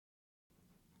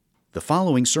The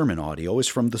following sermon audio is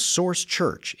from The Source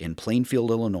Church in Plainfield,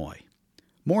 Illinois.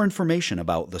 More information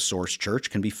about The Source Church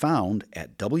can be found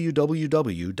at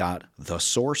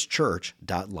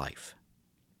www.thesourcechurch.life.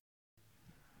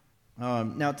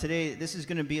 Now today, this is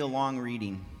going to be a long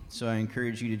reading, so I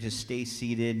encourage you to just stay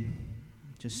seated,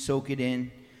 just soak it in.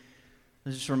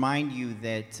 I'll just remind you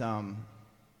that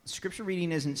scripture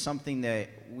reading isn't something that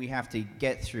we have to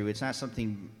get through. It's not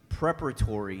something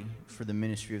preparatory for the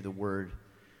ministry of the Word.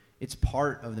 It's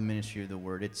part of the ministry of the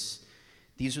Word.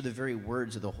 These are the very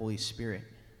words of the Holy Spirit.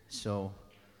 So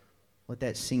let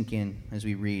that sink in as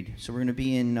we read. So we're going to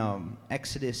be in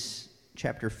Exodus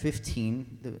chapter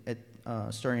 15,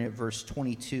 starting at verse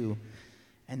 22.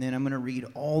 And then I'm going to read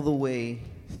all the way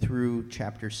through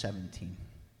chapter 17.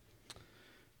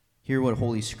 Hear what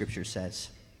Holy Scripture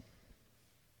says.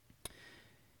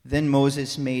 Then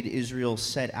Moses made Israel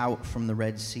set out from the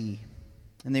Red Sea,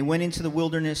 and they went into the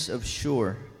wilderness of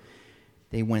Shur.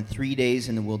 They went 3 days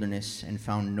in the wilderness and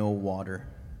found no water.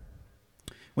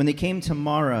 When they came to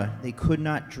Marah, they could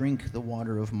not drink the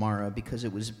water of Marah because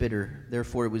it was bitter.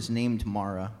 Therefore it was named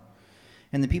Marah.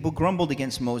 And the people grumbled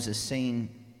against Moses, saying,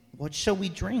 "What shall we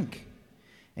drink?"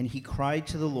 And he cried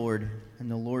to the Lord, and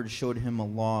the Lord showed him a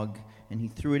log, and he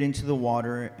threw it into the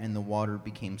water, and the water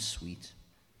became sweet.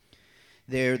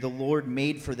 There the Lord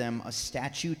made for them a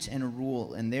statute and a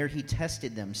rule, and there he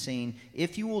tested them, saying,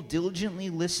 "If you will diligently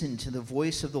listen to the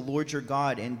voice of the Lord your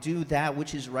God, and do that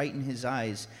which is right in his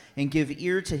eyes, and give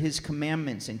ear to his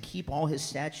commandments, and keep all his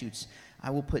statutes, I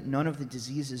will put none of the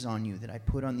diseases on you that I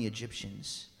put on the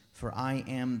Egyptians, for I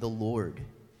am the Lord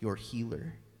your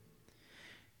healer."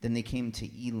 Then they came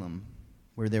to Elim,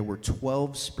 where there were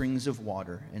 12 springs of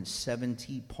water and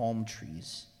 70 palm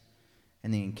trees,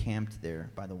 and they encamped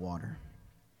there by the water.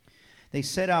 They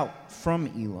set out from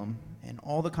Elim, and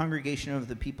all the congregation of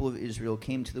the people of Israel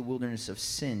came to the wilderness of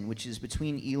Sin, which is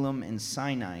between Elim and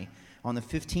Sinai, on the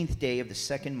 15th day of the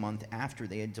second month after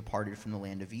they had departed from the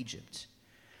land of Egypt.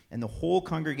 And the whole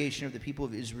congregation of the people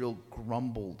of Israel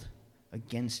grumbled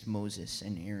against Moses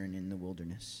and Aaron in the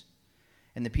wilderness.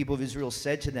 And the people of Israel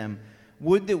said to them,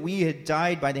 "Would that we had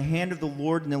died by the hand of the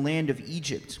Lord in the land of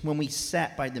Egypt, when we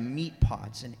sat by the meat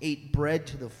pots and ate bread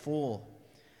to the full.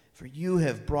 For you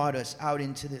have brought us out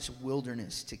into this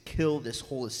wilderness to kill this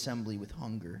whole assembly with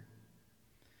hunger."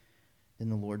 Then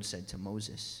the Lord said to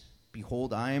Moses,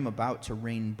 "Behold, I am about to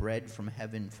rain bread from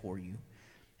heaven for you,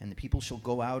 and the people shall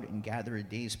go out and gather a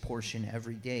day's portion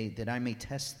every day, that I may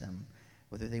test them,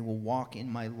 whether they will walk in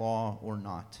my law or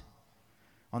not.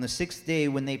 On the 6th day,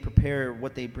 when they prepare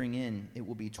what they bring in, it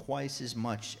will be twice as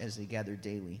much as they gather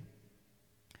daily."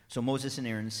 So Moses and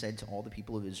Aaron said to all the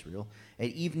people of Israel,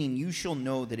 "At evening you shall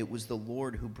know that it was the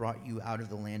Lord who brought you out of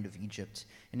the land of Egypt.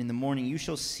 And in the morning you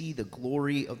shall see the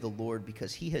glory of the Lord,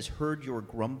 because he has heard your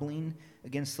grumbling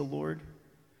against the Lord.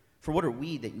 For what are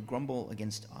we that you grumble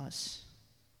against us?"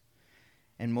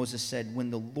 And Moses said, "When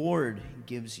the Lord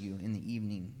gives you in the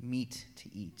evening meat to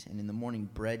eat, and in the morning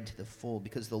bread to the full,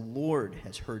 because the Lord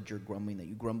has heard your grumbling that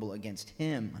you grumble against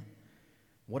him,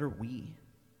 what are we?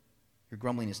 Your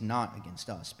grumbling is not against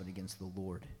us, but against the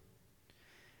Lord."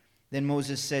 Then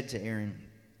Moses said to Aaron,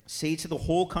 "Say to the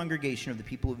whole congregation of the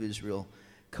people of Israel,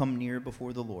 'Come near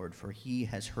before the Lord, for he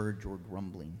has heard your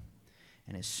grumbling.'"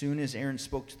 And as soon as Aaron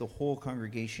spoke to the whole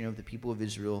congregation of the people of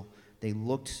Israel, they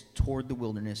looked toward the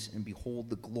wilderness, and behold,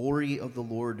 the glory of the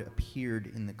Lord appeared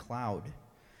in the cloud.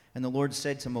 And the Lord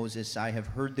said to Moses, "I have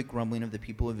heard the grumbling of the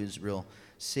people of Israel.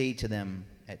 Say to them,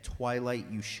 at twilight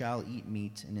you shall eat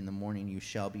meat, and in the morning you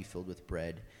shall be filled with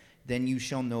bread. Then you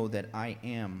shall know that I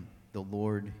am the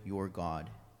Lord your God."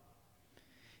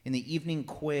 In the evening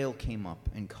quail came up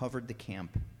and covered the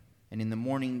camp, and in the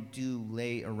morning dew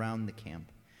lay around the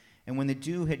camp. And when the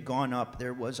dew had gone up,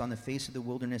 there was on the face of the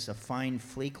wilderness a fine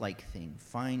flake-like thing,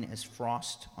 fine as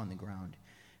frost on the ground.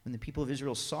 When the people of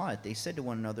Israel saw it, they said to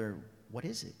one another, "What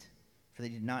is it?" For they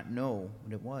did not know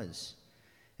what it was.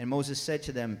 And Moses said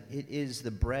to them, "It is the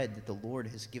bread that the Lord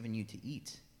has given you to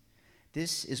eat.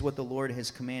 This is what the Lord has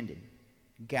commanded.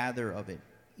 Gather of it,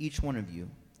 each one of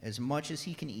you, as much as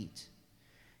he can eat.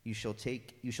 You shall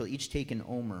each take an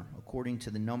omer, according to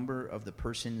the number of the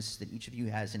persons that each of you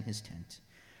has in his tent."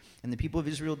 And the people of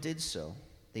Israel did so.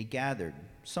 They gathered,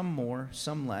 some more,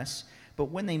 some less, but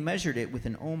when they measured it with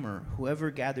an omer, whoever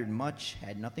gathered much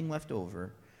had nothing left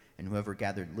over, and whoever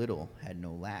gathered little had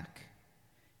no lack.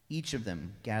 Each of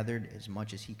them gathered as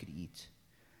much as he could eat.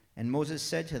 And Moses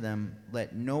said to them,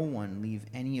 "Let no one leave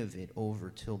any of it over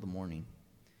till the morning."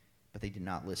 But they did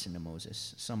not listen to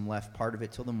Moses. Some left part of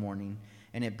it till the morning,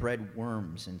 and it bred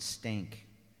worms and stank.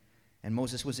 And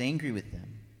Moses was angry with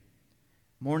them.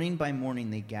 Morning by morning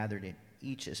they gathered it,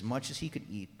 each as much as he could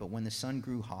eat, but when the sun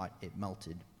grew hot, it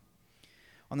melted.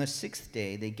 On the 6th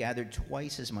day, they gathered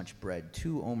twice as much bread,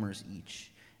 2 omers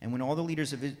each. And when all the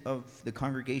leaders of the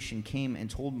congregation came and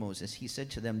told Moses, he said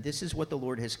to them, "This is what the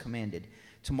Lord has commanded.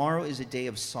 Tomorrow is a day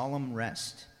of solemn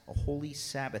rest, a holy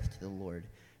Sabbath to the Lord.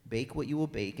 Bake what you will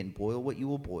bake and boil what you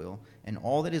will boil, and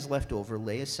all that is left over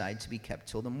lay aside to be kept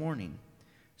till the morning."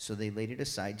 So they laid it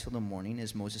aside till the morning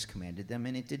as Moses commanded them,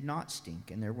 and it did not stink,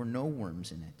 and there were no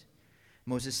worms in it.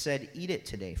 Moses said, "Eat it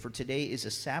today, for today is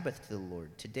a Sabbath to the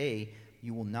Lord. Today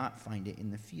you will not find it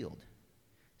in the field.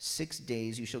 6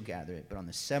 days you shall gather it, but on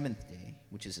the 7th day,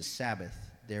 which is a Sabbath,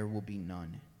 there will be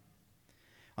none."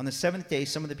 On the 7th day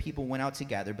some of the people went out to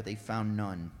gather, but they found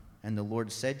none. And the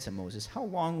Lord said to Moses, "How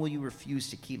long will you refuse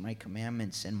to keep my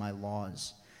commandments and my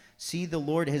laws? See, the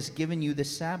Lord has given you the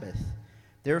Sabbath.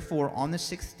 Therefore, on the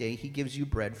 6th day he gives you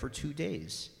bread for 2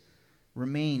 days.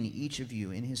 Remain each of you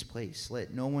in his place.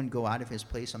 Let no one go out of his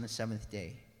place on the 7th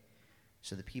day."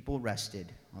 So the people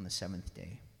rested on the 7th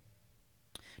day.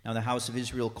 Now the house of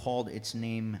Israel called its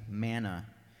name manna.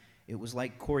 It was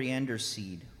like coriander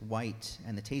seed, white,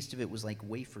 and the taste of it was like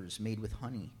wafers made with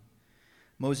honey.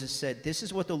 Moses said, "This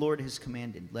is what the Lord has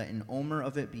commanded. Let an omer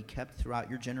of it be kept throughout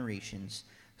your generations,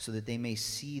 so that they may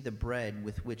see the bread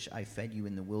with which I fed you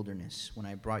in the wilderness when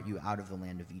I brought you out of the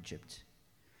land of Egypt."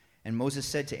 And Moses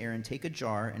said to Aaron, "Take a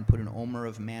jar and put an omer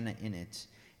of manna in it,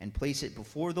 and place it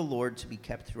before the Lord to be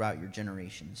kept throughout your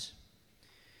generations."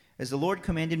 As the Lord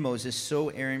commanded Moses, so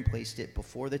Aaron placed it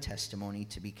before the testimony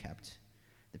to be kept.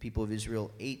 The people of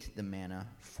Israel ate the manna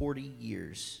 40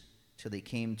 years till they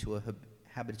came to a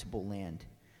habitable land.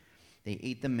 They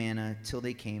ate the manna till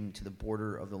they came to the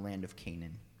border of the land of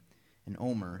Canaan. An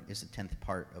omer is the 10th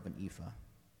part of an ephah.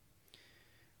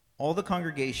 All the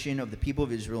congregation of the people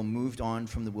of Israel moved on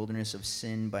from the wilderness of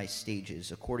Sin by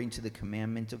stages, according to the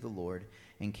commandment of the Lord,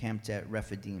 and camped at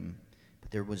Rephidim.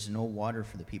 But there was no water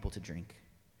for the people to drink.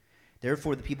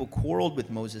 Therefore the people quarreled with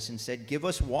Moses and said, "Give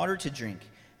us water to drink."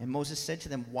 And Moses said to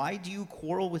them, "Why do you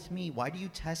quarrel with me? Why do you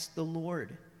test the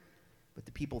Lord?" But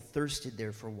the people thirsted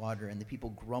there for water, and the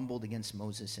people grumbled against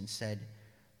Moses and said,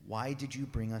 "Why did you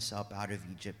bring us up out of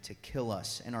Egypt to kill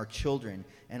us and our children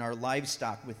and our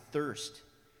livestock with thirst?"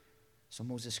 So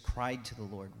Moses cried to the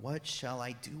Lord, "What shall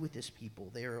I do with this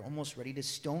people? They are almost ready to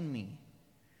stone me."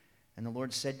 And the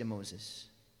Lord said to Moses,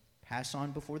 "Pass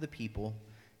on before the people,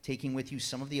 taking with you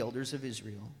some of the elders of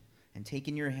Israel, and take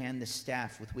in your hand the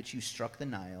staff with which you struck the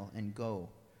Nile, and go.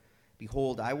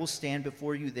 Behold, I will stand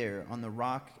before you there on the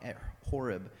rock at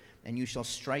Horeb, and you shall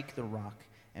strike the rock,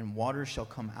 and water shall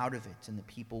come out of it, and the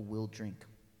people will drink."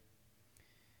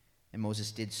 And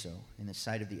Moses did so in the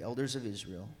sight of the elders of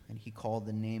Israel, and he called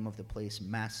the name of the place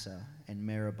Massah and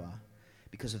Meribah,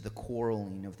 because of the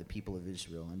quarreling of the people of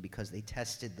Israel, and because they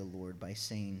tested the Lord by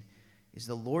saying, "Is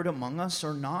the Lord among us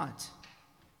or not?"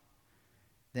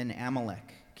 Then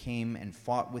Amalek came and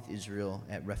fought with Israel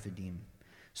at Rephidim.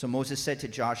 So Moses said to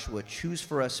Joshua, "Choose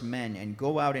for us men and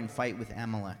go out and fight with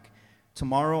Amalek.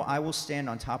 Tomorrow I will stand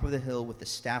on top of the hill with the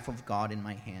staff of God in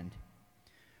my hand."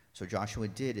 So Joshua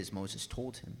did as Moses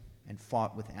told him and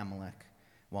fought with Amalek,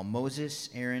 while Moses,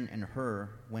 Aaron, and Hur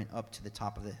went up to the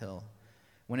top of the hill.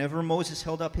 Whenever Moses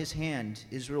held up his hand,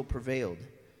 Israel prevailed,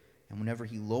 and whenever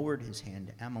he lowered his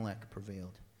hand, Amalek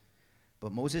prevailed.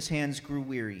 But Moses' hands grew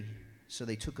weary, so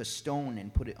they took a stone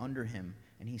and put it under him,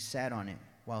 and he sat on it,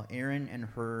 while Aaron and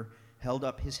Hur held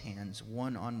up his hands,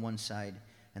 one on one side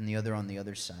and the other on the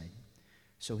other side.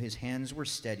 So his hands were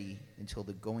steady until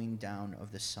the going down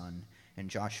of the sun, and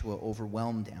Joshua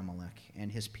overwhelmed Amalek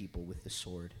and his people with the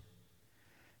sword.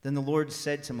 Then the Lord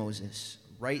said to Moses,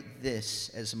 "Write this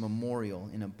as a memorial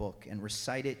in a book, and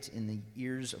recite it in the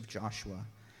ears of Joshua,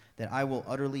 that I will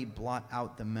utterly blot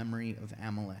out the memory of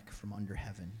Amalek from under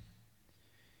heaven."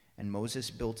 And Moses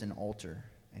built an altar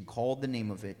and called the name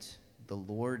of it, "The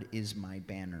Lord is my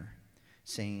banner,"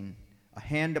 saying, "A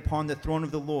hand upon the throne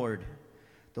of the Lord.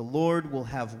 The Lord will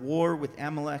have war with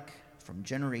Amalek from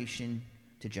generation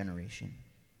to generation."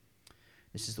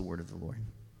 This is the word of the Lord.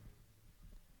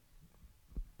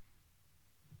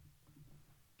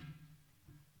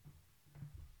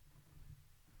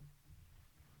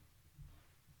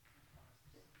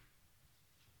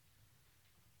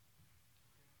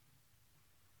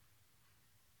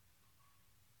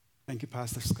 Thank you,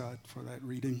 Pastor Scott, for that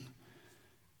reading.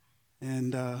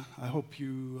 And I hope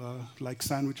you like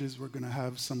sandwiches. We're going to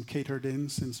have some catered in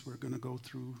since we're going to go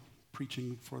through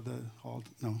preaching for the all.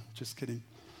 No, just kidding.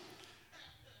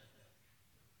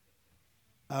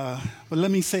 But let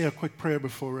me say a quick prayer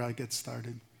before I get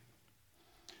started.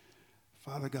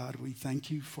 Father God, we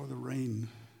thank you for the rain.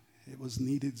 It was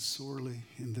needed sorely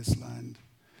in this land.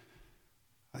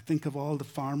 think of all the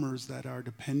farmers that are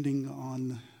depending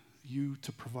on you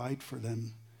to provide for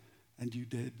them, and you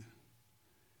did.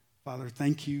 Father,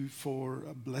 thank you for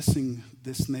blessing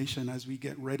this nation as we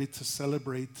get ready to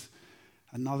celebrate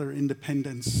another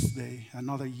Independence Day,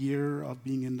 another year of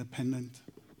being independent.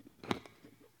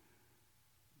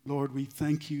 Lord, we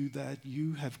thank you that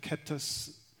you have kept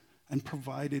us and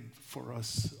provided for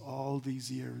us all these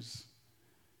years.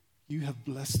 You have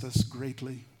blessed us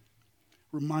greatly.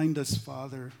 Remind us,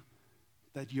 Father,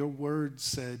 that your word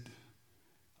said,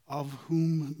 of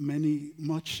whom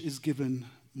much is given,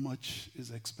 much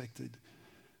is expected.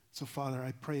 So, Father,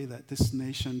 I pray that this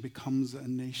nation becomes a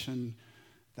nation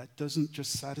that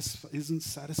isn't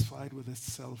satisfied with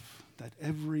itself, that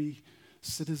every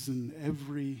citizen,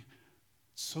 every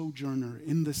sojourner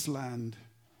in this land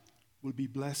will be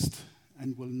blessed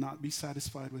and will not be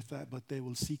satisfied with that, but they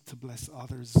will seek to bless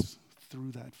others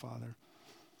through that, Father.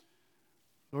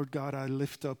 Lord God, I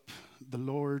lift up the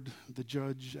Lord, the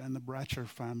Judge, and the Bratcher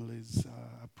families.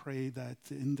 I pray that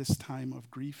in this time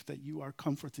of grief that you are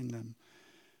comforting them,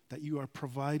 that you are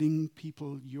providing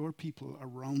people, your people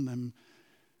around them,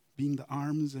 being the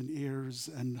arms and ears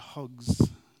and hugs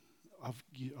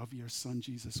of your Son,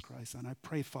 Jesus Christ. And I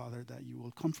pray, Father, that you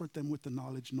will comfort them with the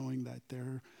knowledge, knowing that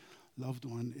their loved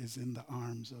one is in the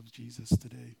arms of Jesus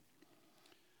today.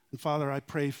 And Father, I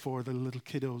pray for the little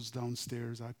kiddos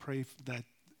downstairs. I pray that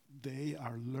they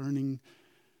are learning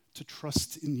to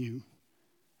trust in you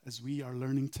as we are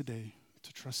learning today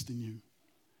to trust in you.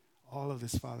 All of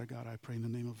this, Father God, I pray in the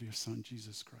name of your Son,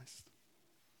 Jesus Christ.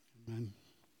 Amen.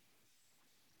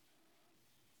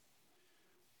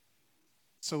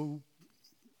 So,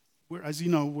 as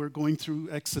you know, we're going through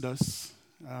Exodus,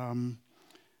 and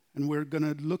we're going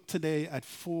to look today at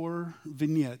 4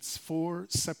 vignettes, 4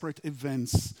 separate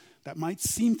events that might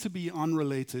seem to be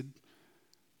unrelated,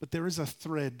 but there is a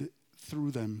thread through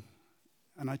them,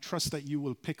 and I trust that you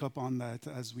will pick up on that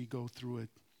as we go through it.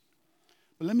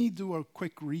 But let me do a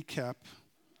quick recap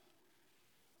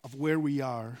of where we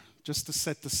are, just to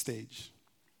set the stage.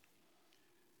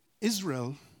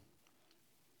 Israel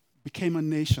became a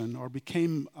nation, or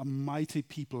became a mighty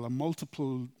people, a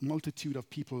multitude of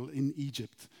people in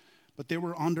Egypt, but they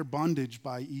were under bondage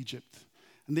by Egypt.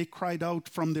 And they cried out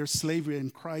from their slavery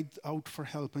and cried out for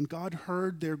help, and God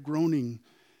heard their groaning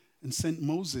and sent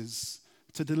Moses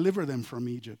to deliver them from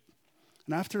Egypt.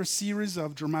 And after a series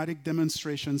of dramatic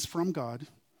demonstrations from God,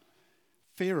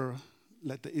 Pharaoh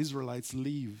let the Israelites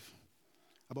leave.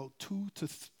 About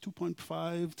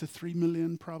 2.5 to 3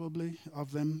 million probably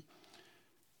of them,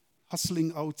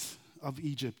 hustling out of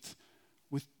Egypt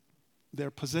with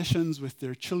their possessions, with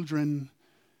their children,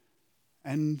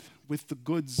 and with the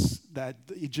goods that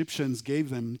the Egyptians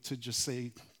gave them to just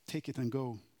say, take it and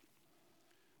go.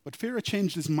 But Pharaoh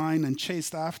changed his mind and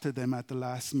chased after them at the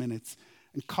last minute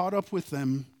and caught up with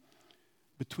them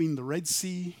between the Red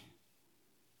Sea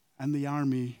and the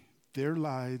army. There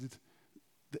lied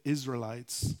the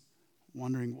Israelites,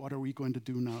 wondering, what are we going to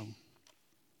do now?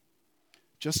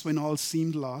 Just when all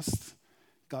seemed lost,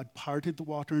 God parted the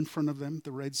water in front of them,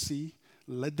 the Red Sea,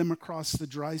 led them across the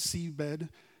dry seabed,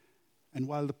 and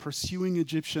while the pursuing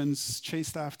Egyptians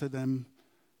chased after them,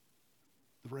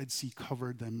 the Red Sea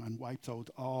covered them and wiped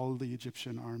out all the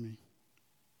Egyptian army.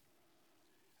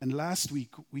 And last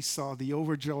week, we saw the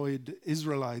overjoyed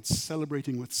Israelites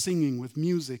celebrating with singing, with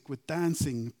music, with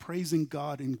dancing, praising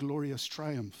God in glorious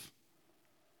triumph.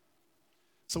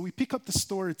 So we pick up the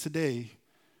story today,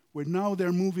 where now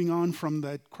they're moving on from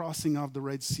that crossing of the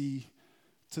Red Sea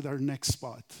to their next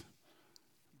spot.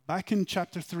 Back in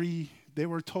chapter 3, they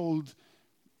were told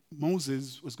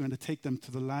Moses was going to take them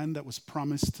to the land that was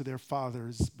promised to their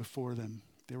fathers before them.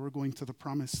 They were going to the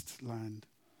promised land.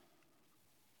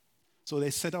 So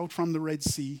they set out from the Red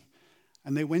Sea,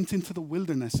 and they went into the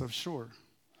wilderness of Shur.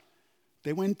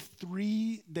 They went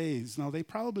 3 days. Now, they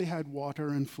probably had water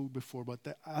and food before, but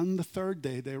on the 3rd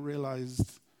day, they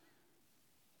realized,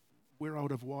 we're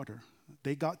out of water.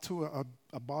 They got to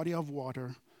a body of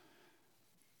water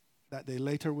that they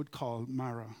later would call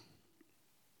Marah.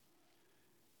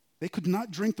 They could not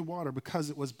drink the water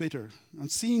because it was bitter. And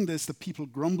seeing this, the people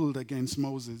grumbled against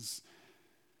Moses.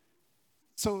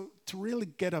 So to really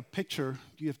get a picture,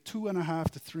 you have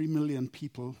 2.5 to 3 million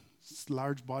people, this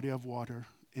large body of water.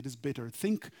 It is bitter.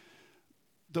 Think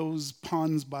those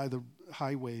ponds by the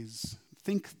highways.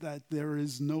 Think that there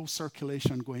is no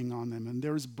circulation going on them, and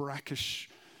there is brackish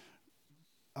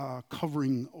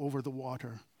covering over the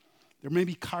water. There may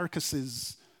be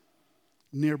carcasses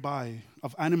nearby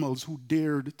of animals who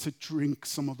dared to drink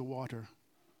some of the water.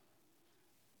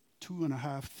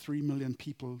 2.5, 3 million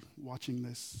people watching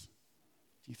this.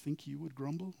 Do you think you would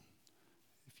grumble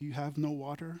if You have no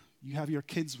water? You have your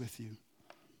kids with you.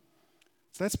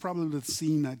 So that's probably the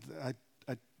scene at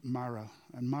Mara.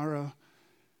 And Mara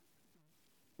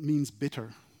means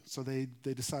bitter. So they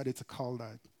decided to call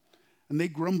that. And they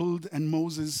grumbled, and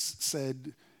Moses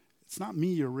said, it's not me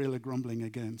you're really grumbling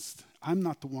against. I'm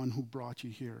not the one who brought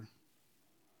you here.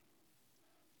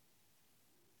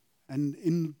 And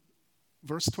in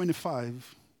verse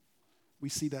 25, we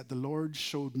see that the Lord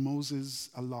showed Moses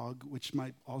a log, which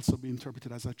might also be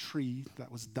interpreted as a tree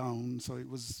that was down, so it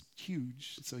was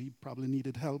huge, so he probably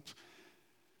needed help.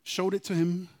 Showed it to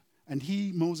him, and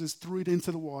Moses, threw it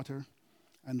into the water,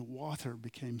 and the water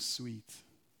became sweet.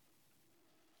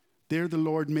 There the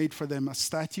Lord made for them a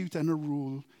statute and a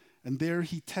rule, and there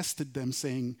he tested them,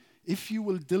 saying, if you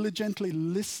will diligently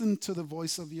listen to the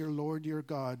voice of your Lord your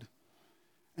God,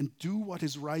 and do what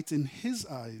is right in his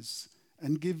eyes,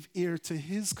 and give ear to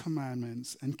his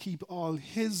commandments, and keep all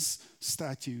his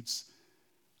statutes,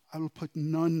 I will put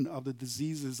none of the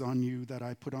diseases on you that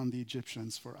I put on the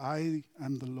Egyptians, for I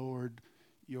am the Lord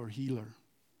your healer.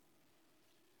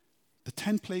 The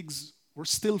 10 plagues were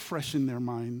still fresh in their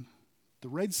mind. The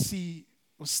Red Sea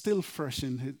was still fresh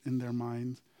in their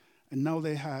mind, and now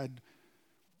they had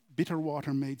bitter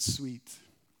water made sweet.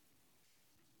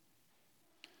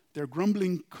 Their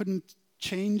grumbling couldn't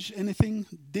change anything,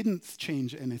 didn't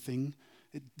change anything.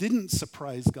 It didn't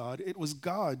surprise God. It was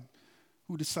God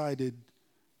who decided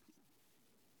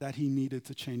that he needed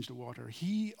to change the water.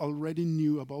 He already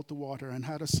knew about the water and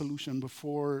had a solution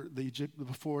before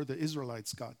the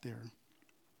Israelites got there.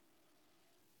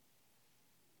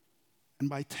 And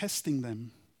by testing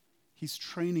them, he's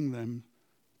training them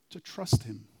to trust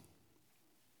him.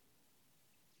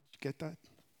 Did you get that?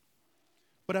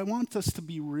 But I want us to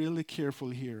be really careful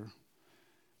here,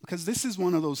 because this is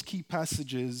one of those key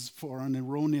passages for an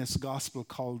erroneous gospel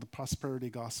called the prosperity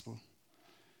gospel.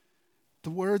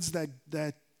 The words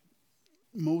that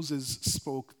Moses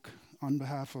spoke on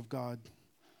behalf of God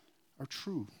are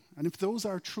true. And if those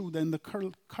are true, then the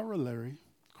corollary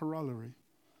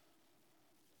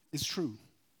is true.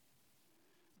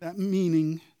 That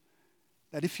meaning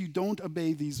that if you don't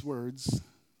obey these words,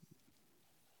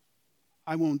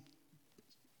 I won't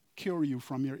cure you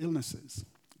from your illnesses.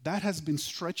 That has been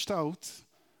stretched out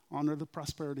under the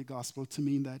prosperity gospel to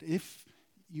mean that if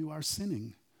you are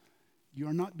sinning, you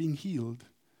are not being healed,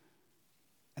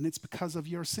 and it's because of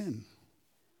your sin.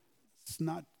 It's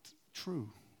not true.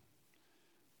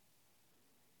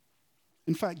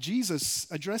 In fact, Jesus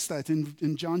addressed that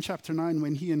in John chapter 9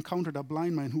 when he encountered a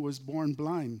blind man who was born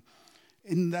blind.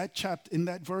 In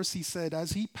that verse, he said,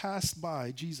 as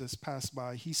Jesus passed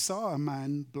by, he saw a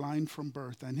man blind from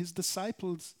birth, and his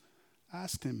disciples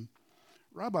asked him,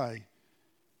 Rabbi,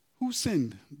 who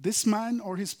sinned, this man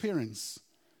or his parents,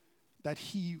 that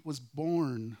he was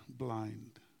born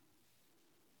blind?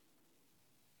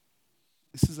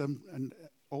 This is an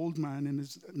old man in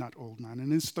his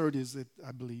 30s,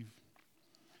 I believe.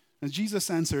 And Jesus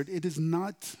answered, it is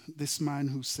not this man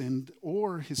who sinned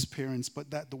or his parents, but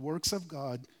that the works of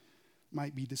God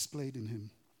might be displayed in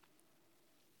him.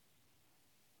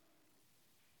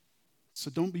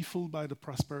 So don't be fooled by the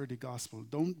prosperity gospel.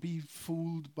 Don't be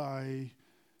fooled by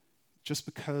just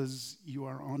because you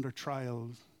are under trial.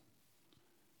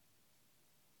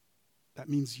 That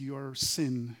means your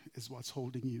sin is what's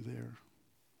holding you there.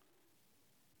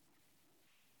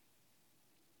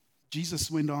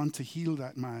 Jesus went on to heal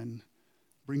that man,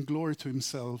 bring glory to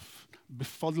himself,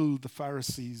 befuddle the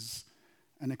Pharisees,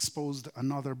 and exposed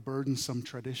another burdensome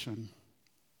tradition.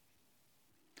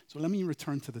 So let me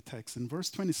return to the text. In verse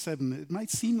 27, it might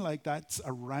seem like that's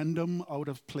a random,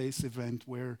 out-of-place event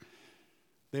where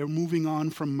they're moving on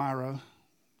from Mara,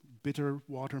 bitter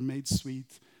water made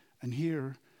sweet, and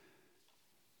here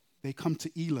they come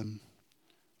to Elim,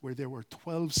 where there were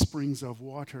 12 springs of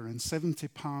water and 70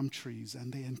 palm trees,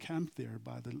 and they encamped there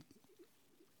by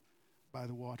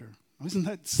the water. Doesn't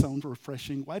that sound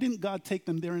refreshing? Why didn't God take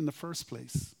them there in the first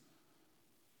place?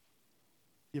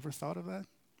 You ever thought of that?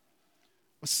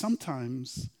 Well,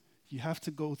 sometimes you have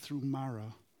to go through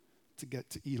Mara to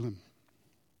get to Elim.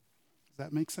 Does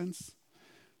that make sense?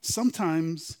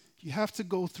 Sometimes you have to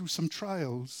go through some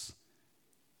trials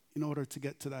in order to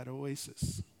get to that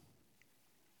oasis.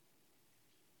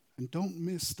 And don't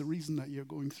miss the reason that you're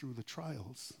going through the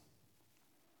trials.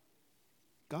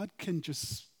 God can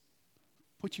just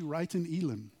put you right in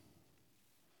Elim.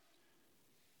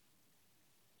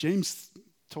 James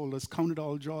told us, count it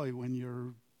all joy when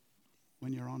you're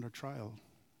under trial.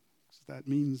 So that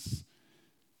means,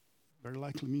 very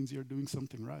likely means you're doing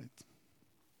something right.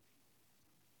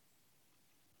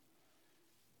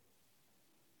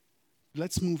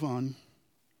 Let's move on.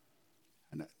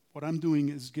 And what I'm doing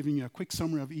is giving you a quick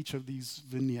summary of each of these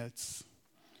vignettes,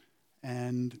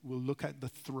 and we'll look at the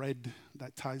thread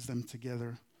that ties them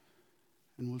together,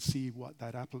 and we'll see what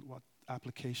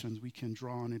applications we can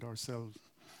draw on it ourselves.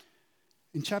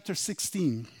 In chapter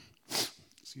 16,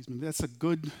 that's a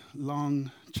good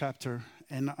long chapter,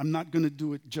 and I'm not going to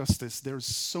do it justice. There's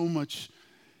so much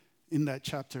in that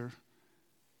chapter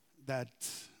that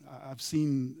I've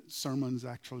seen sermons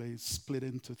actually split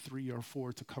into 3 or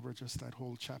 4 to cover just that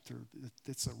whole chapter.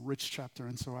 It's a rich chapter,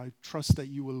 and so I trust that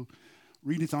you will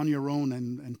read it on your own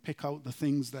and pick out the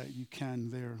things that you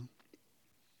can there.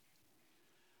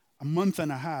 A month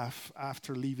and a half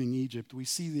after leaving Egypt, we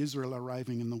see Israel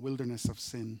arriving in the wilderness of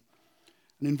sin.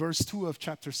 And in verse 2 of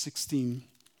chapter 16,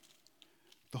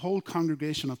 the whole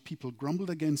congregation of people grumbled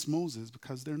against Moses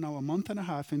because they're now a month and a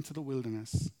half into the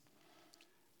wilderness.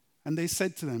 And they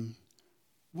said to them,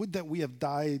 "Would that we have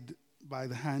died by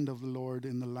the hand of the Lord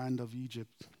in the land of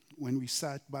Egypt, when we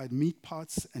sat by meat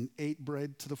pots and ate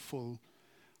bread to the full.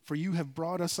 For you have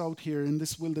brought us out here in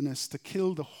this wilderness to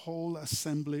kill the whole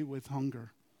assembly with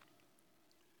hunger."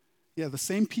 Yeah, the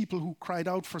same people who cried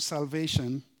out for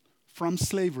salvation from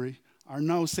slavery are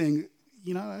now saying,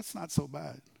 that's not so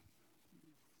bad.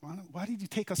 Why did you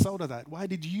take us out of that? Why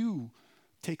did you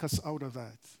take us out of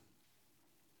that?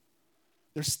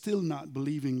 They're still not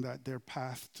believing that their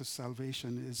path to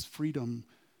salvation is freedom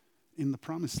in the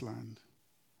promised land.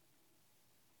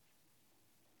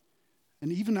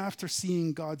 And even after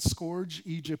seeing God scourge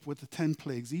Egypt with the 10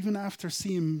 plagues, even after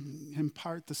seeing him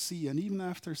part the sea, and even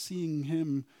after seeing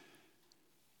him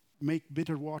make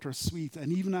bitter water sweet,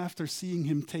 and even after seeing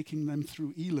him taking them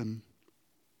through Elim,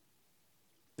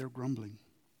 they're grumbling.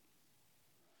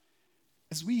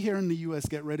 As we here in the U.S.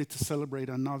 get ready to celebrate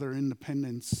another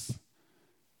independence,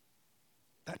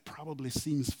 that probably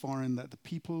seems foreign, that the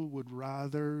people would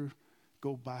rather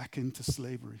go back into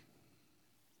slavery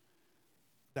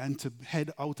than to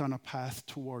head out on a path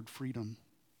toward freedom.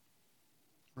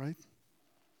 Right?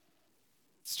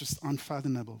 It's just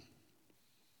unfathomable.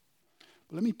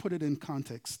 But let me put it in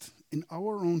context. In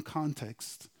our own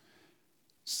context,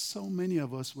 so many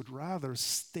of us would rather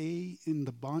stay in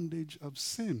the bondage of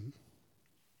sin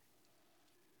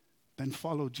than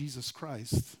follow Jesus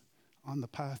Christ on the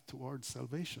path towards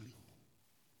salvation.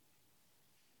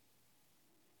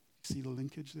 See the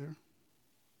linkage there?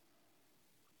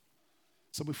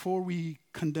 So before we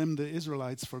condemn the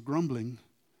Israelites for grumbling,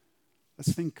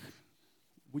 let's think,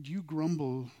 would you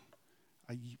grumble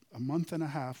a month and a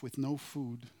half with no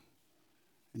food,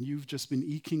 and you've just been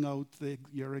eking out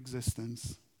your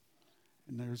existence,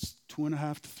 and there's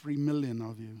 2.5 to 3 million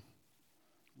of you?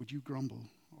 Would you grumble?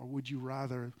 Or would you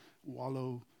rather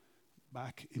wallow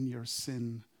back in your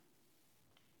sin?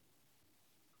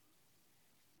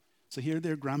 So here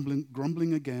they're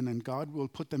grumbling again, and God will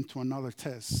put them to another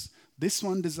test. This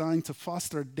one designed to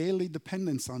foster daily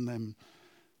dependence on them,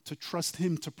 to trust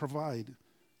him to provide.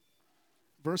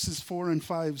 Verses 4 and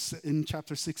 5 in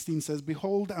chapter 16 says,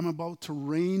 "Behold, I'm about to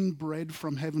rain bread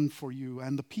from heaven for you,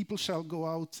 and the people shall go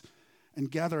out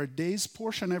and gather a day's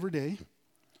portion every day,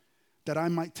 that I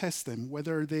might test them,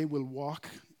 whether they will walk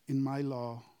in my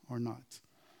law or not.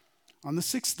 On the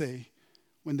 6th day,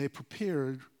 when they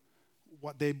prepare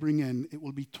what they bring in, it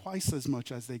will be twice as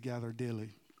much as they gather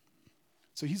daily."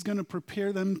 So he's going to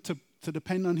prepare them to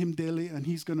depend on him daily, and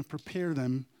he's going to prepare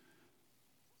them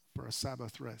for a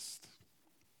Sabbath rest.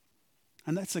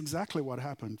 And that's exactly what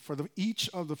happened. For each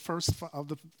of the first of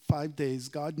the 5 days,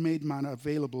 God made manna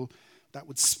available that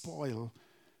would spoil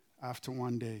after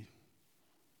 1 day.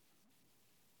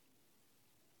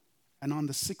 And on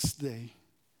the 6th day,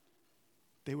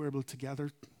 they were able to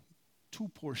gather 2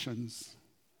 portions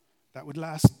that would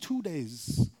last 2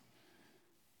 days.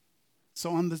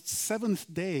 So on the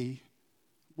 7th day,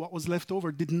 what was left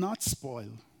over did not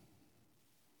spoil.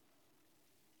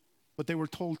 But they were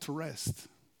told to rest.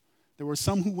 There were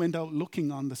some who went out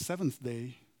looking on the 7th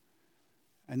day,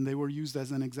 and they were used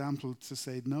as an example to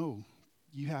say, no,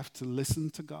 you have to listen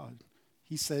to God.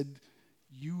 He said,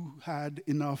 you had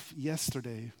enough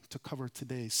yesterday to cover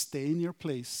today. Stay in your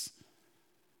place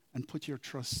and put your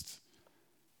trust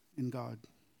in God.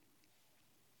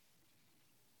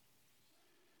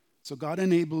 So God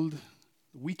enabled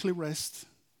weekly rest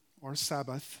or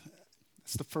Sabbath.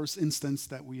 That's the first instance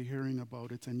that we're hearing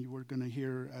about it, and you are going to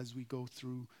hear as we go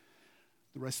through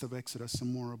the rest of Exodus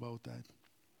some more about that,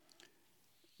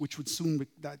 which would soon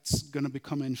that's going to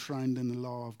become enshrined in the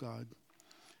law of God.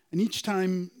 And each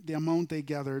time the amount they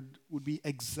gathered would be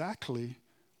exactly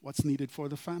what's needed for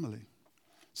the family.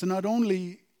 So not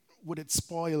only would it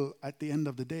spoil at the end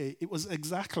of the day, it was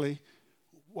exactly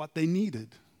what they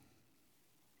needed.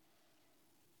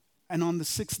 And on the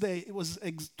sixth day, it was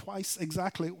twice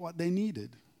exactly what they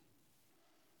needed.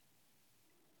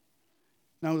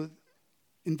 Now,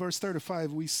 in verse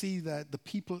 35, we see that the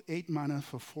people ate manna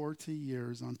for 40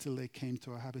 years until they came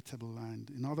to a habitable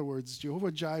land. In other words,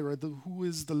 Jehovah Jireh, who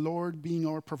is the Lord being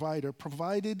our provider,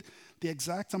 provided the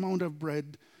exact amount of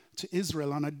bread to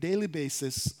Israel on a daily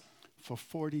basis for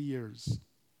 40 years.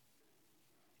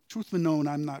 Truth be known,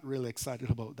 I'm not really excited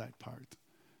about that part.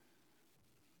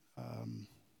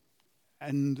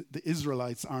 And the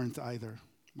Israelites aren't either.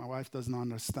 My wife doesn't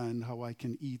understand how I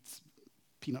can eat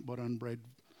peanut butter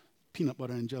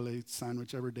and jelly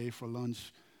sandwich every day for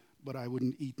lunch, but I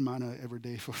wouldn't eat manna every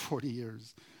day for 40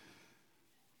 years.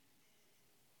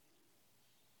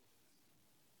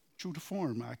 True to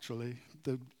form, actually,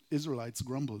 the Israelites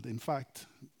grumbled. In fact,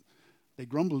 they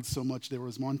grumbled so much there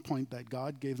was one point that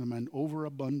God gave them an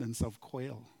overabundance of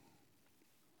quail.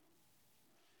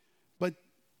 But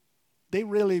they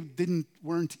really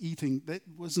weren't eating. That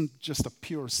wasn't just a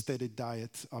pure, steady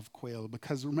diet of quail.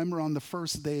 Because remember, on the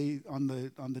first day,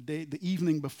 the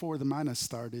evening before the manna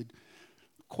started,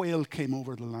 quail came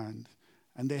over the land,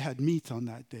 and they had meat on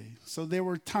that day. So there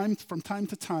were from time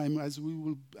to time, as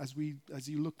you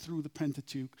look through the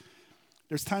Pentateuch,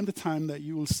 there's time to time that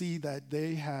you will see that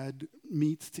they had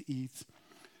meat to eat.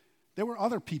 There were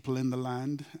other people in the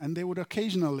land, and they would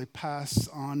occasionally pass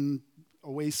on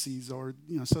oases,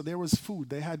 so there was food.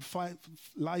 They had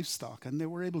livestock, and they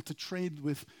were able to trade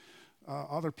with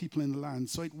other people in the land.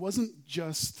 So it wasn't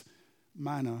just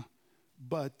manna,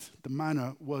 but the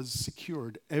manna was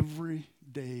secured every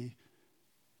day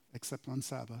except on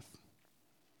Sabbath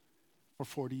for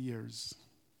 40 years.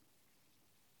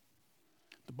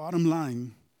 The bottom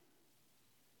line,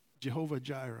 Jehovah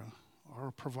Jireh, our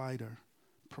provider,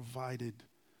 provided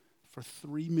for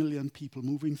 3 million people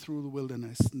moving through the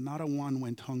wilderness. Not a one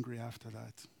went hungry after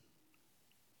that.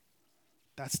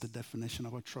 That's the definition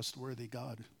of a trustworthy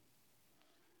God.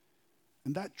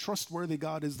 And that trustworthy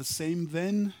God is the same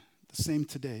then, the same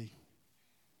today.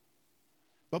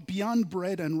 But beyond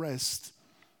bread and rest,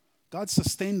 God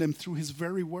sustained them through his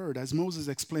very word, as Moses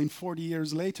explained 40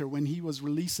 years later when he was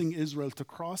releasing Israel to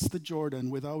cross the Jordan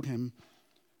without him.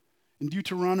 In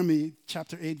Deuteronomy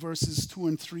chapter 8, verses 2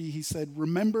 and 3, he said,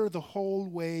 "Remember the whole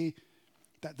way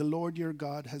that the Lord your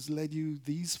God has led you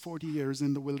these 40 years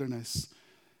in the wilderness,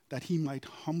 that he might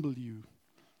humble you,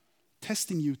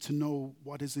 testing you to know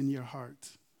what is in your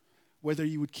heart, whether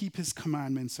you would keep his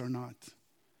commandments or not.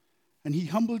 And he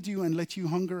humbled you and let you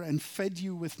hunger and fed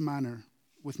you with manna,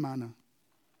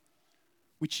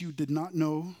 which you did not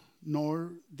know,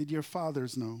 nor did your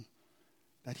fathers know,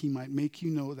 that he might make you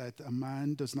know that a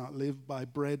man does not live by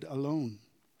bread alone,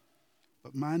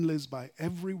 but man lives by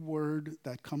every word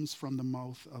that comes from the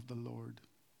mouth of the Lord."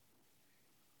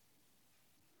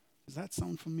 Does that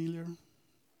sound familiar?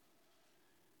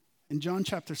 In John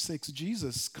chapter 6,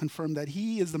 Jesus confirmed that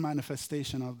he is the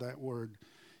manifestation of that word.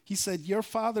 He said, "Your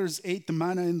fathers ate the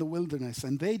manna in the wilderness,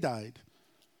 and they died.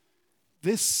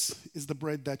 This is the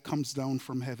bread that comes down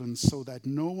from heaven, so that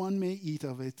no one may eat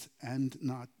of it and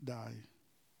not die.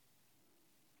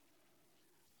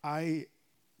 I,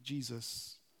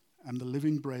 Jesus, am the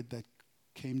living bread that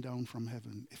came down from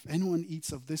heaven. If anyone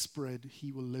eats of this bread,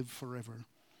 he will live forever.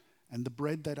 And the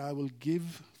bread that I will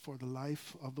give for the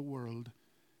life of the world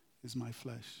is my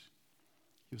flesh."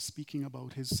 He was speaking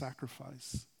about his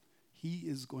sacrifice. He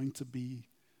is going to be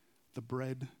the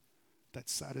bread that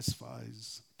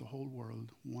satisfies the whole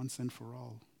world once and for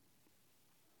all.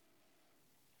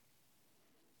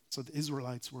 So the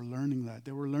Israelites were learning that.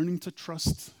 They were learning to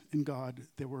trust in God.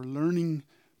 They were learning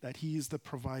that he is the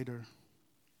provider.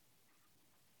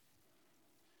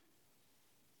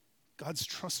 God's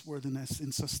trustworthiness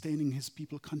in sustaining his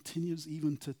people continues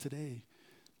even to today,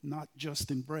 not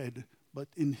just in bread, but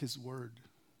in his word.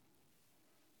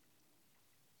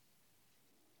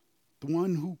 The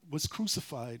one who was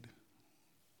crucified,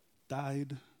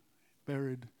 died,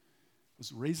 buried,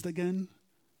 was raised again,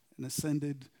 and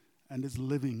ascended, and is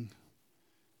living.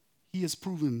 He has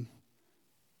proven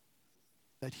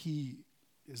that he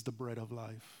is the bread of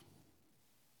life.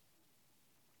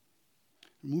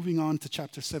 Moving on to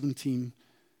chapter 17,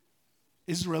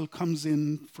 Israel comes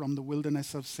in from the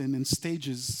wilderness of sin in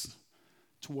stages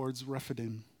towards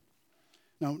Rephidim.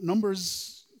 Now,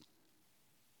 Numbers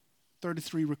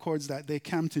 33 records that they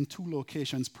camped in 2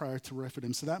 locations prior to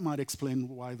Rephidim, so that might explain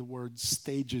why the word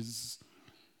stages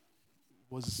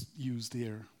was used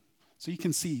here. So you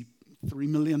can see 3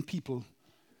 million people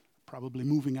probably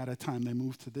moving at a time. They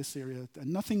moved to this area,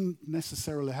 and nothing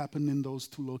necessarily happened in those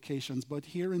 2 locations, but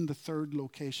here in the 3rd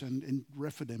location in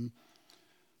Rephidim,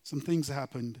 some things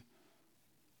happened.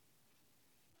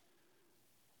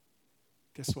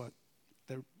 guess what?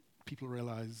 People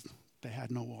realized they had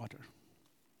no water.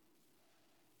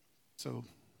 So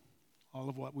all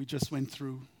of what we just went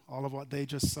through, all of what they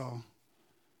just saw,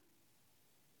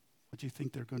 what do you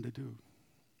think they're going to do?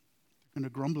 They're going to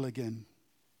grumble again.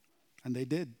 And they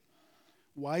did.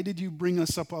 Why did you bring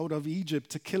us up out of Egypt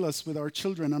to kill us with our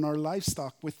children and our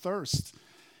livestock with thirst?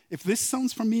 If this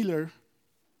sounds familiar,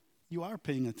 you are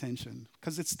paying attention,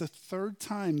 because it's the third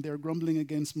time they're grumbling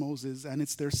against Moses, and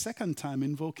it's their second time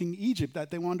invoking Egypt,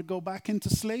 that they want to go back into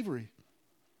slavery.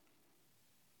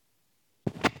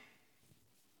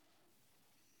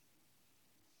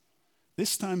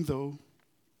 This time, though,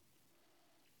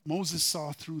 Moses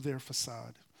saw through their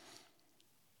facade.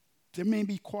 They may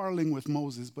be quarreling with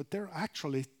Moses, but they're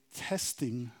actually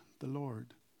testing the Lord.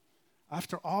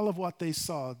 After all of what they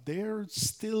saw, they're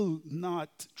still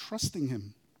not trusting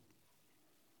him.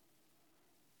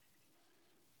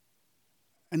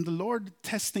 And the Lord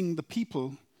testing the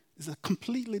people is a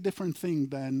completely different thing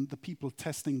than the people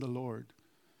testing the Lord.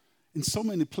 In so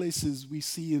many places we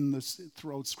see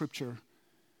throughout Scripture,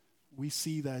 we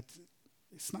see that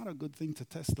it's not a good thing to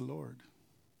test the Lord.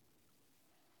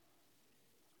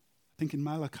 I think in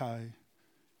Malachi,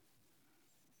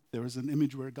 there is an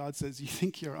image where God says, "You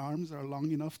think your arms are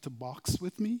long enough to box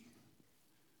with me?"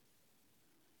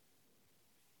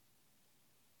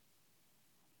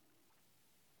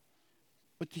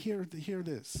 But hear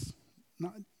this.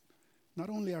 Not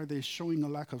only are they showing a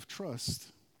lack of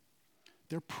trust,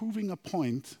 they're proving a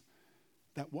point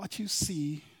that what you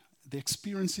see, the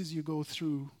experiences you go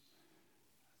through,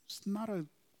 it's not a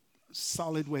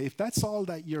solid way. If that's all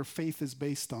that your faith is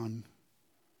based on,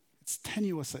 it's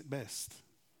tenuous at best.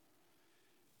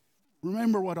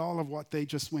 Remember all of what they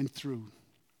just went through.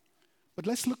 But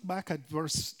let's look back at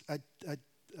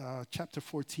chapter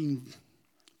 14,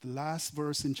 the last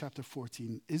verse in chapter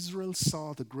 14. Israel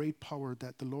saw the great power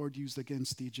that the Lord used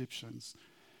against the Egyptians.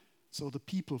 So the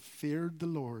people feared the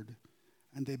Lord,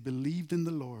 and they believed in the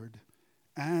Lord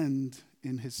and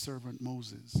in his servant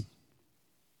Moses.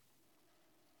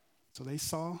 So they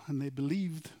saw and they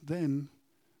believed then,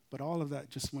 but all of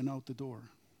that just went out the door.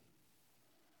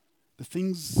 The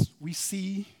things we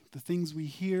see, the things we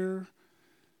hear,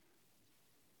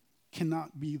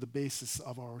 cannot be the basis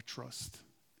of our trust.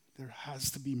 There has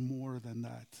to be more than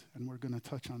that, and we're going to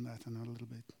touch on that in a little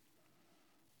bit.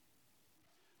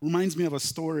 Reminds me of a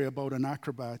story about an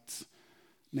acrobat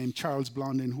named Charles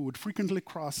Blondin who would frequently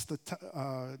cross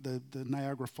the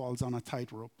Niagara Falls on a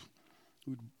tightrope.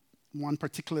 One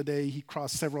particular day, he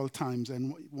crossed several times,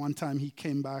 and one time he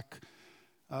came back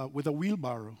with a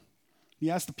wheelbarrow.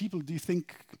 He asked the people, "Do you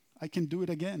think I can do it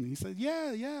again?" He said,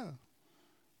 yeah.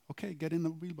 Okay, get in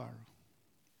the wheelbarrow.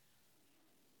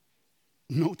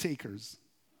 No takers.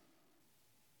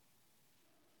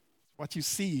 What you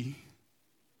see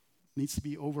needs to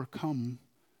be overcome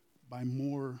by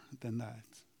more than that.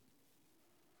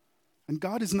 And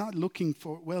God is not looking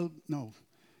for, no.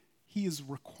 He is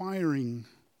requiring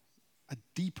a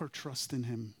deeper trust in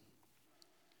him.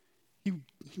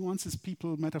 He wants his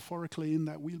people metaphorically in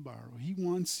that wheelbarrow. He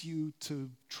wants you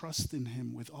to trust in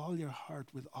him with all your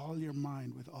heart, with all your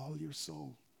mind, with all your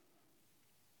soul.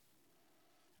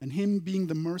 And him being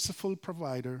the merciful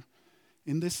provider,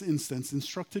 in this instance,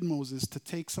 instructed Moses to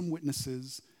take some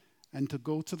witnesses and to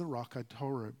go to the rock at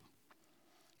Horeb.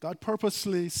 God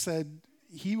purposely said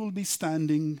he will be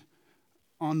standing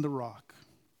on the rock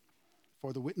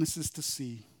for the witnesses to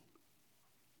see.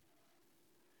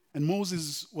 And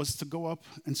Moses was to go up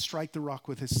and strike the rock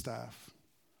with his staff.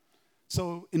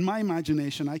 So in my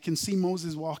imagination, I can see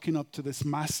Moses walking up to this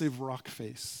massive rock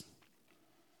face.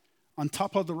 On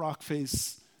top of the rock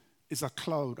face is a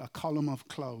cloud, a column of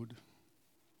cloud,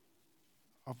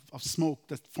 of smoke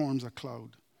that forms a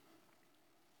cloud.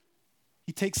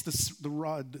 He takes the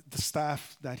rod, the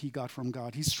staff that he got from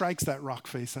God. He strikes that rock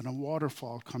face and a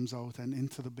waterfall comes out and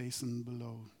into the basin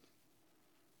below.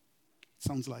 It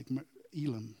sounds like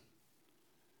Elam.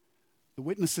 The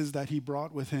witnesses that he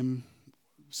brought with him,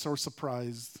 so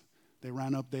surprised, they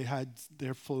ran up,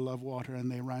 they're full of water, and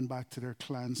they ran back to their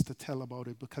clans to tell about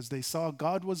it because they saw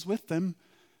God was with them,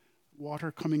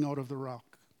 water coming out of the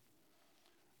rock.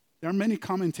 There are many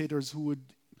commentators who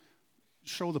would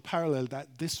show the parallel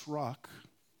that this rock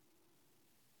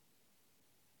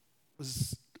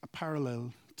was a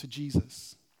parallel to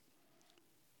Jesus.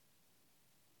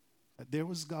 That there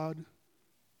was God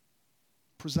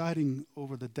presiding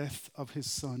over the death of his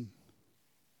son.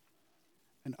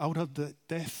 And out of the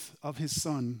death of his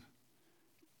son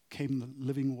came the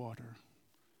living water.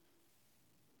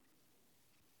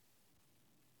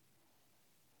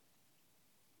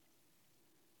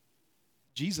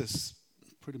 Jesus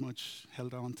pretty much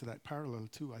held on to that parallel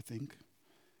too, I think.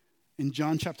 In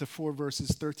John chapter 4,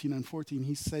 verses 13 and 14,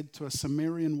 he said to a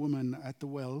Samaritan woman at the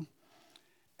well,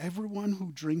 "Everyone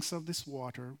who drinks of this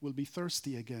water will be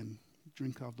thirsty again."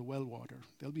 Drink of the well water.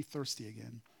 They'll be thirsty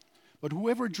again. "But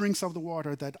whoever drinks of the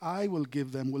water that I will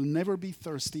give them will never be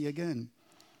thirsty again.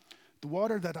 The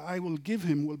water that I will give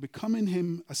him will become in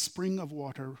him a spring of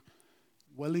water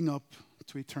welling up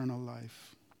to eternal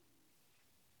life."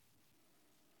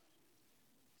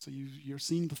 So you're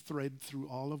seeing the thread through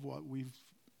all of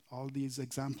all these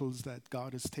examples that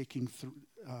God is taking through,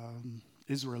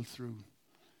 Israel through.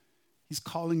 He's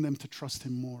calling them to trust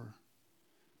him more.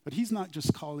 But he's not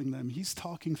just calling them, he's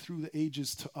talking through the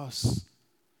ages to us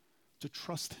to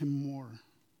trust him more.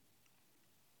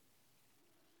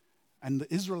 And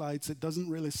the Israelites, it doesn't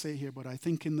really say here, but I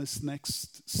think in this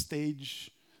next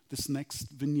stage, this next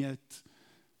vignette,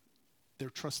 their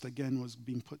trust again was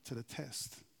being put to the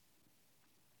test.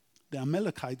 The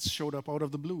Amalekites showed up out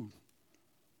of the blue.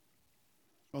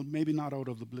 Well, maybe not out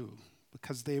of the blue,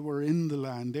 because they were in the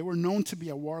land. They were known to be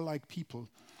a warlike people,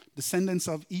 descendants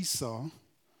of Esau,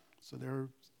 so they're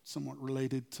somewhat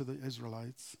related to the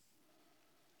Israelites.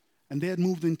 And they had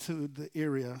moved into the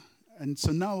area. And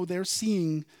so now they're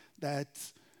seeing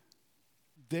that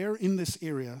they're in this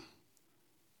area,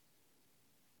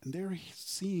 and they're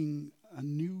seeing a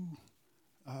new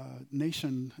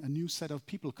nation, a new set of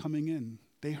people coming in.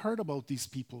 They heard about these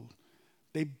people.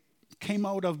 They came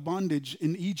out of bondage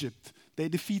in Egypt. They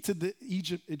defeated the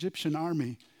Egyptian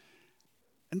army.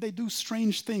 And they do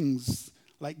strange things,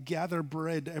 like gather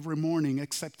bread every morning,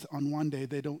 except on one day.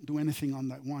 They don't do anything on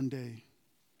that one day.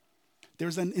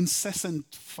 There's an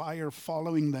incessant fire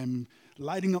following them,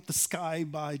 lighting up the sky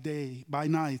by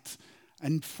night,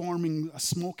 and forming a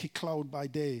smoky cloud by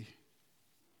day.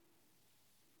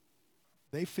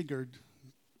 They figured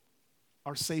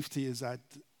our safety is at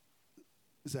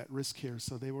risk here,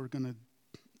 so they were going to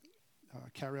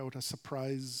carry out a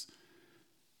surprise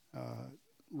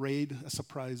raid, a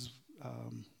surprise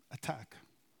attack.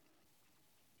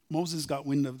 Moses got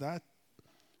wind of that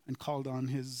and called on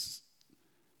his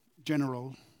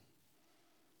general,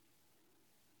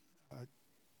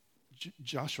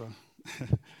 Joshua.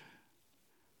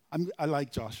 I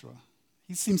like Joshua.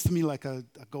 He seems to me like a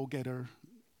go-getter,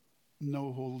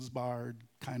 no holds barred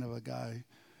kind of a guy.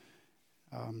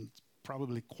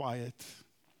 Probably quiet.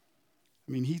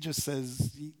 I mean, he just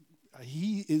says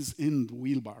he is in the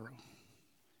wheelbarrow,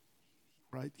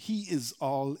 right? He is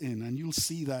all in, and you'll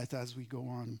see that as we go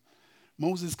on.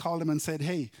 Moses called him and said,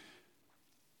 "Hey,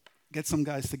 get some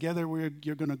guys together.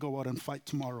 You're going to go out and fight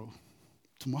tomorrow.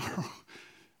 Tomorrow?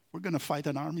 We're going to fight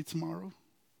an army tomorrow?"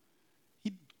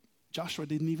 Joshua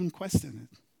didn't even question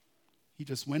it. He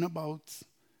just went about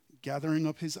gathering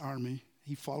up his army.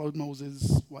 He followed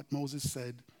Moses, what Moses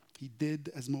said. He did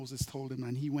as Moses told him,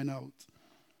 and he went out.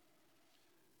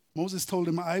 Moses told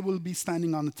him, "I will be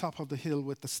standing on the top of the hill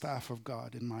with the staff of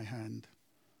God in my hand."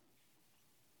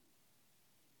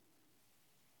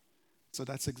 So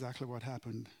that's exactly what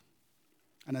happened.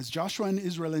 And as Joshua and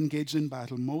Israel engaged in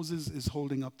battle, Moses is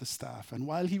holding up the staff. And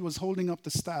while he was holding up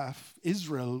the staff,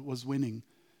 Israel was winning.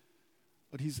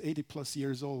 But he's 80 plus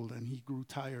years old, and he grew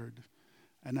tired.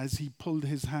 And as he pulled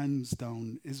his hands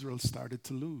down, Israel started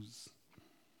to lose.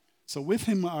 So with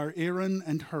him are Aaron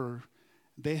and Hur.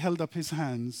 They held up his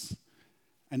hands,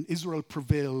 and Israel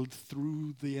prevailed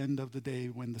through the end of the day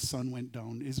when the sun went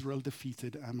down. Israel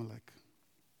defeated Amalek.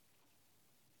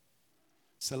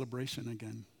 Celebration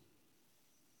again,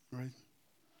 right?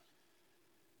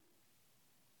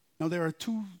 Now there are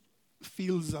two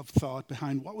fields of thought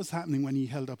behind what was happening when he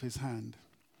held up his hand.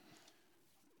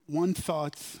 One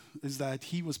thought is that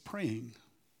he was praying.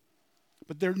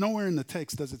 But there, nowhere in the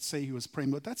text does it say he was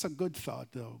praying. But that's a good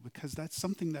thought, though, because that's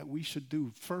something that we should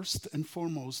do. First and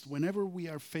foremost, whenever we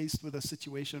are faced with a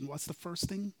situation, what's the first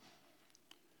thing?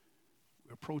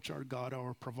 We approach our God,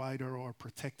 our provider, our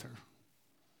protector,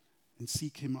 and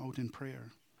seek him out in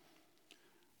prayer.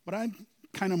 But I'm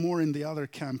kind of more in the other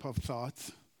camp of thought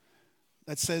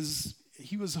that says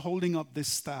he was holding up this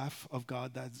staff of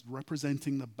God that's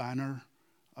representing the banner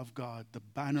of God, the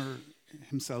banner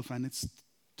himself, and it's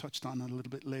touched on a little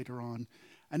bit later on.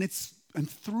 And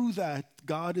through that,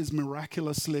 God is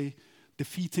miraculously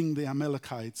defeating the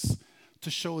Amalekites to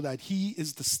show that he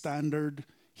is the standard,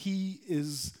 he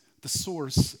is the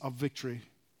source of victory.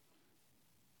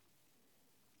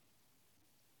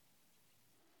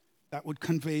 That would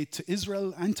convey to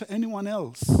Israel and to anyone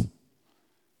else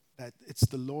that it's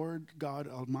the Lord God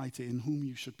Almighty in whom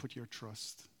you should put your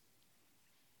trust.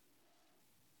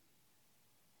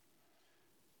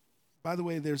 By the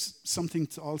way, there's something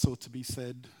also to be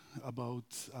said about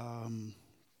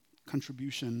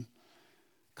contributing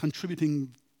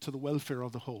to the welfare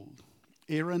of the whole.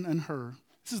 Aaron and Hur,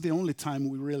 this is the only time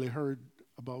we really heard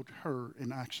about Hur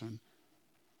in action.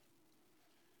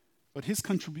 But his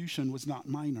contribution was not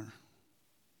minor.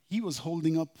 He was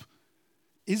holding up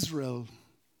Israel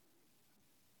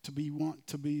to be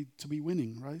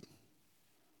winning, right?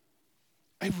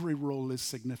 Every role is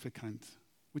significant,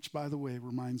 which, by the way,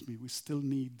 reminds me, we still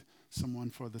need someone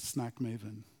for the snack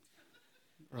maven,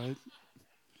 right?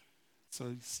 So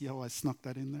you see how I snuck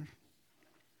that in there?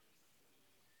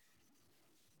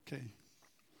 Okay.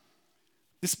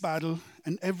 This battle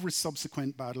and every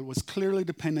subsequent battle was clearly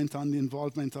dependent on the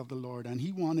involvement of the Lord, and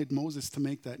he wanted Moses to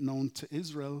make that known to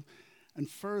Israel. And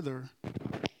further,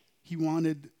 he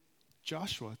wanted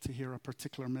Joshua to hear a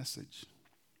particular message.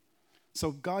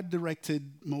 So God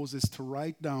directed Moses to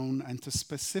write down and to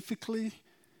specifically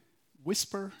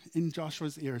whisper in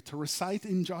Joshua's ear, to recite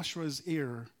in Joshua's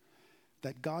ear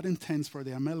that God intends for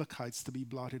the Amalekites to be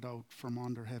blotted out from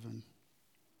under heaven.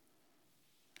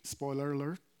 Spoiler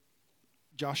alert,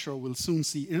 Joshua will soon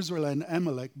see Israel and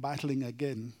Amalek battling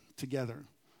again together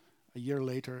a year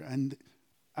later, and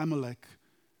Amalek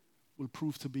will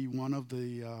prove to be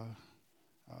to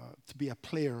be a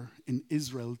player in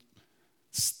Israel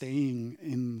staying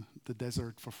in the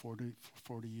desert for 40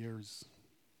 years.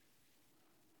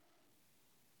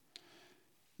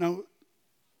 Now,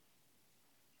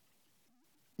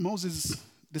 Moses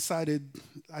decided,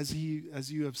 as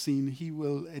you have seen, he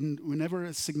will, and whenever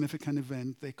a significant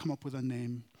event, they come up with a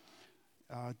name.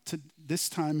 This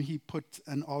time he built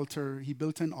an altar,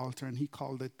 and he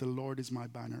called it "The Lord is my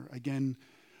banner." Again,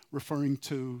 referring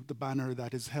to the banner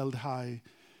that is held high.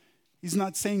 He's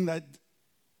not saying that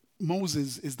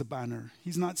Moses is the banner.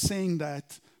 He's not saying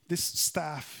that this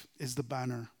staff is the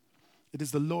banner. It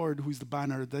is the Lord who is the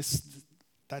banner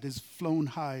that is flown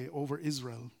high over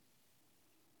Israel.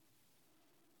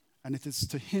 And it is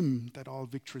to him that all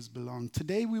victories belong.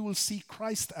 Today we will see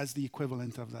Christ as the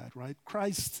equivalent of that, right?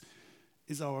 Christ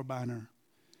is our banner.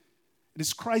 It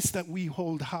is Christ that we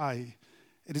hold high.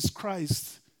 It is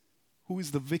Christ who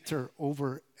is the victor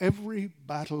over every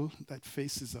battle that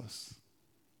faces us.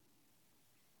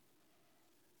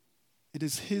 It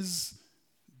is his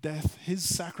death, his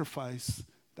sacrifice,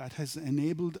 that has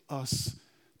enabled us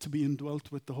to be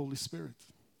indwelt with the Holy Spirit.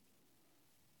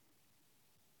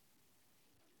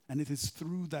 And it is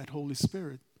through that Holy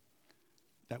Spirit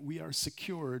that we are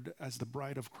secured as the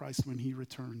bride of Christ when he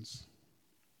returns.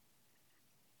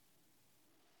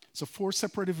 So 4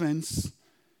 separate events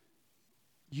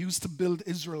used to build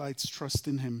Israelites' trust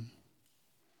in him.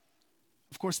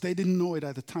 Of course, they didn't know it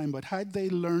at the time, but had they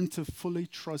learned to fully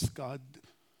trust God,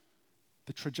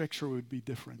 the trajectory would be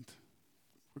different.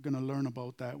 We're going to learn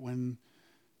about that when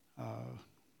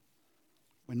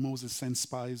Moses sent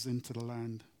spies into the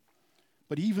land.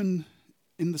 But even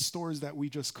in the stories that we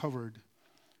just covered,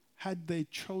 had they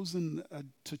chosen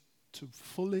to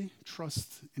fully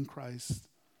trust in Christ,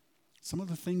 some of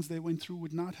the things they went through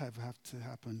would not have to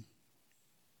happen.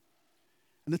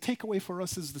 And the takeaway for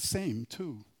us is the same,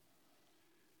 too.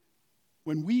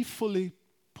 When we fully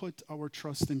put our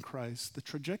trust in Christ, the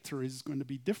trajectory is going to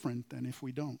be different than if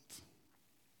we don't.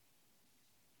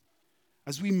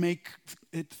 As we make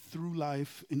it through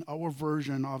life in our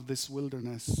version of this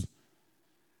wilderness,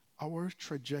 our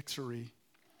trajectory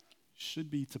should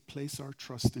be to place our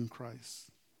trust in Christ.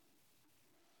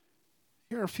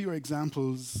 Here are a few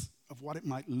examples of what it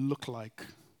might look like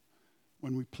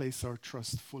when we place our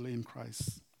trust fully in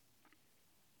Christ.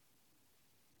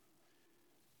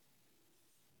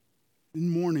 In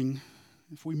mourning,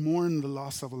 if we mourn the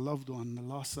loss of a loved one, the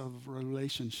loss of a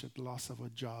relationship, the loss of a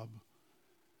job,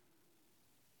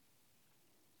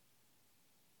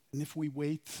 and if we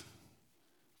wait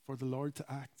for the Lord to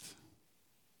act,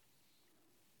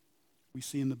 we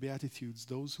see in the Beatitudes,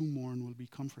 those who mourn will be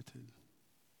comforted.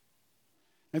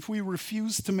 If we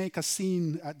refuse to make a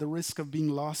scene at the risk of being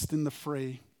lost in the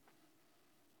fray,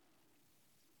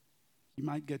 you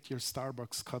might get your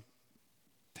Starbucks cup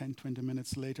 10, 20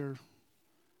 minutes later.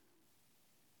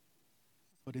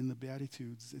 But in the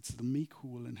Beatitudes, it's the meek who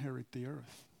will inherit the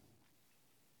earth.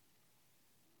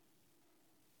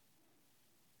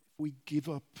 If we give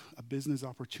up a business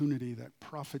opportunity that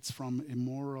profits from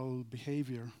immoral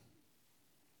behavior,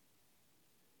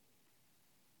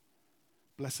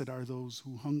 blessed are those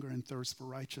who hunger and thirst for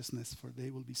righteousness, for they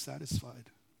will be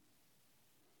satisfied.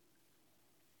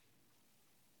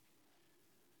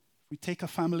 If we take in a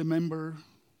family member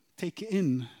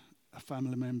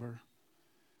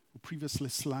who previously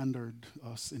slandered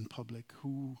us in public,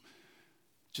 who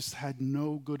just had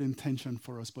no good intention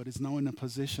for us, but is now in a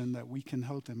position that we can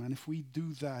help them. And if we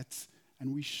do that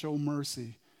and we show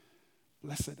mercy,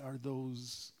 blessed are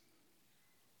those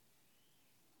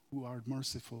who are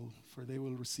merciful, for they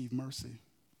will receive mercy.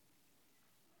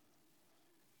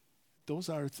 Those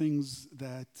are things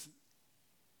that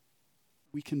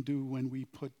we can do when we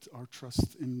put our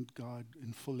trust in God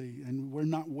and fully, and we're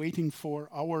not waiting for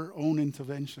our own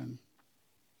intervention.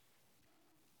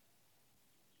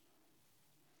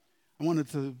 I wanted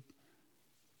to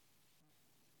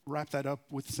wrap that up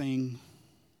with saying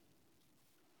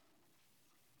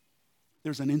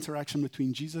there's an interaction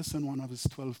between Jesus and one of his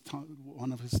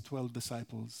 12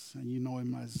 disciples, and you know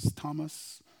him as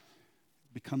Thomas,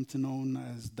 become to known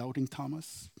as Doubting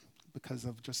Thomas, because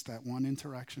of just that one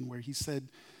interaction where he said,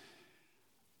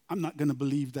 I'm not going to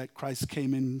believe that Christ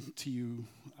came into you.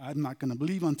 I'm not going to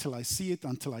believe until I see it,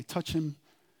 until I touch him.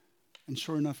 And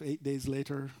sure enough, 8 days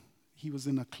later, he was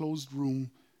in a closed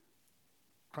room.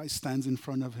 Christ stands in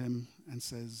front of him and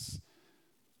says,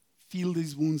 feel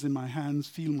these wounds in my hands,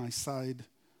 feel my side.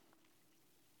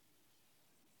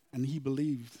 And he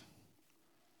believed.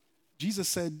 Jesus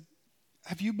said,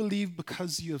 have you believed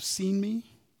because you have seen me?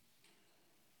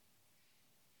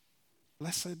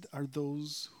 Blessed are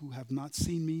those who have not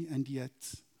seen me and yet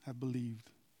have believed.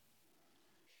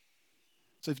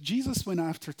 So if Jesus went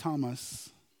after Thomas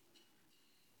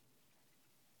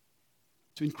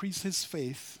to increase his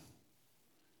faith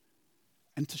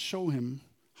and to show him,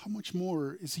 how much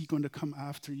more is he going to come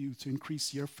after you to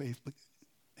increase your faith,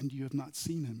 and you have not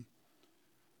seen him?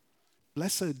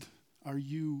 Blessed are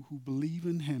you who believe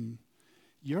in him.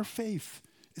 Your faith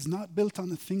is not built on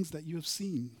the things that you have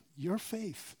seen. Your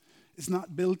faith is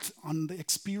not built on the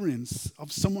experience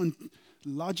of someone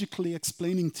logically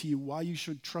explaining to you why you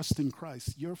should trust in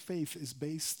Christ. Your faith is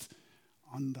based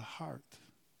on the heart.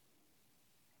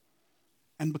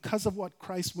 And because of what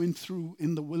Christ went through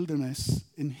in the wilderness,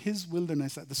 in his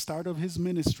wilderness at the start of his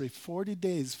ministry, 40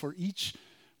 days for each,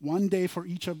 one day for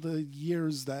each of the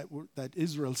years that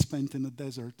Israel spent in the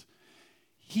desert,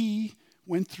 he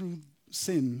went through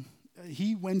sin.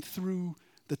 He went through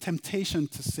the temptation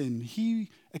to sin. He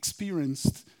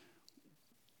experienced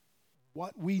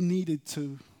what we need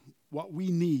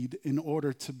in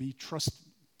order to be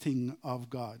trusting of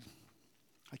God.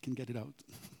 I can get it out,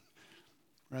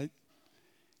 right?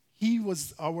 He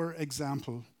was our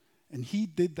example, and he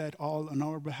did that all on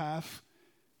our behalf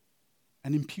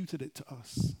and imputed it to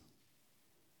us.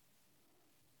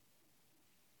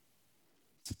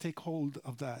 So take hold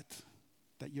of that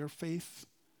your faith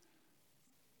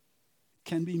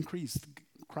can be increased.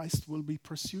 Christ will be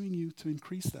pursuing you to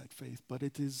increase that faith, but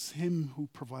it is him who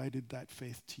provided that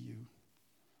faith to you.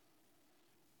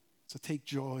 So take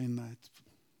joy in that,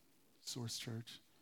 Source Church.